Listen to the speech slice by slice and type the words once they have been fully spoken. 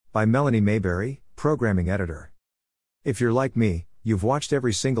By Melanie Mayberry, Programming Editor. If you're like me, you've watched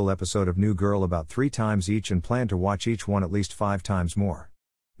every single episode of New Girl about 3 times each and plan to watch each one at least 5 times more.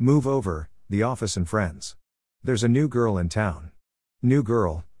 Move over, The Office and Friends. There's a new girl in town. New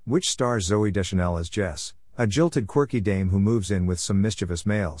Girl, which stars Zooey Deschanel as Jess, a jilted quirky dame who moves in with some mischievous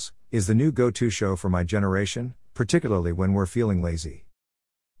males, is the new go-to show for my generation, particularly when we're feeling lazy.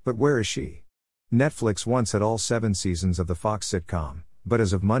 But where is she? Netflix once had all 7 seasons of the Fox sitcom, but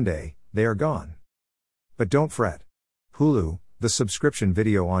as of Monday, they are gone. But don't fret. Hulu, the subscription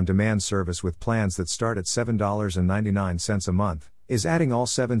video on-demand service with plans that start at $7.99 a month, is adding all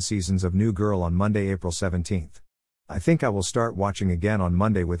 7 seasons of New Girl on Monday, April 17th. I think I will start watching again on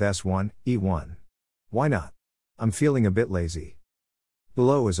Monday with S1, E1. Why not? I'm feeling a bit lazy.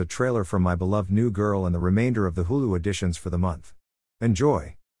 Below is a trailer from my beloved New Girl and the remainder of the Hulu additions for the month.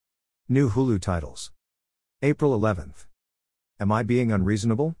 Enjoy. New Hulu titles. April 11th. Am I Being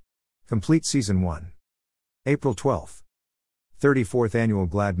Unreasonable? Complete Season 1. April 12th. 34th Annual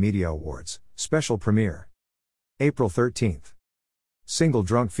GLAAD Media Awards, Special Premiere. April 13th. Single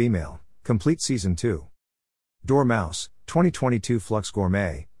Drunk Female, Complete Season 2. Dormouse, 2022 Flux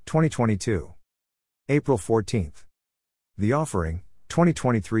Gourmet, 2022. April 14th. The Offering,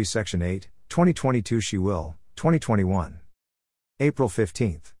 2023 Section 8, 2022 She Will, 2021. April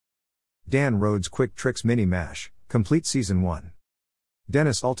 15th. Dan Rhodes Quick Tricks Mini Mash, Complete Season 1.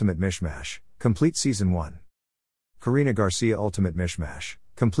 Dennis Ultimate Mishmash, Complete Season 1. Karina Garcia Ultimate Mishmash,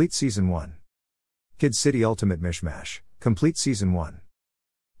 Complete Season 1. Kid City Ultimate Mishmash, Complete Season 1.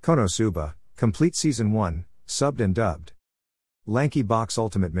 Konosuba, Complete Season 1, subbed and dubbed. Lanky Box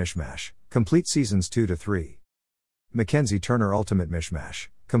Ultimate Mishmash, Complete Seasons 2 to 3. Mackenzie Turner Ultimate Mishmash,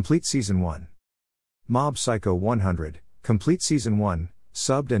 Complete Season 1. Mob Psycho 100, Complete Season 1,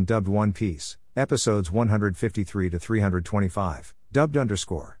 subbed and dubbed One Piece, episodes 153 to 325, dubbed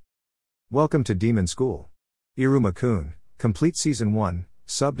 _. Welcome to Demon School. Iruma-kun, Complete Season 1,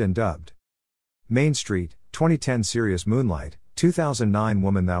 subbed and dubbed. Main Street, 2010 Serious Moonlight, 2009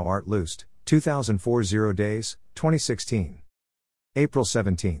 Woman Thou Art Loosed, 2004 0 Days, 2016. April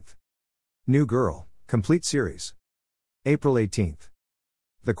 17th. New Girl, Complete Series. April 18th.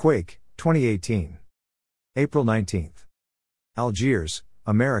 The Quake, 2018. April 19th. Algiers,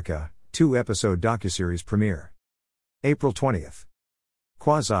 America, 2-episode docuseries premiere. April 20th.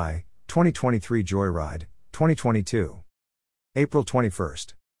 Quasi, 2023 Joyride, 2022. April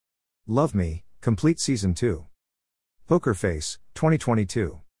 21st. Love Me, Complete Season 2. Poker Face,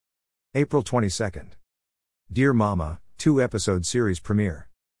 2022. April 22nd. Dear Mama, 2-episode series premiere.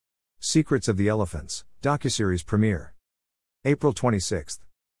 Secrets of the Elephants, docuseries premiere. April 26th.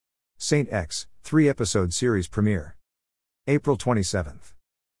 Saint X, 3-episode series premiere. April 27th.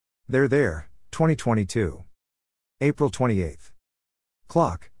 They're There, 2022. April 28th.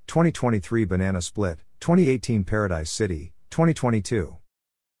 Clock, 2023 Banana Split, 2018 Paradise City, 2022.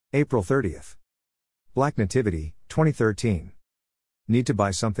 April 30th. Black Nativity, 2013. Need to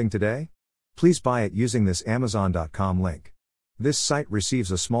buy something today? Please buy it using this Amazon.com link. This site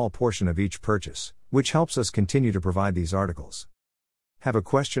receives a small portion of each purchase, which helps us continue to provide these articles. Have a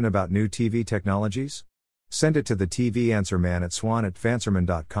question about new TV technologies? Send it to the TV Answer Man at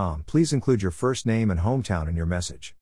swan@fanserman.com. Please include your first name and hometown in your message.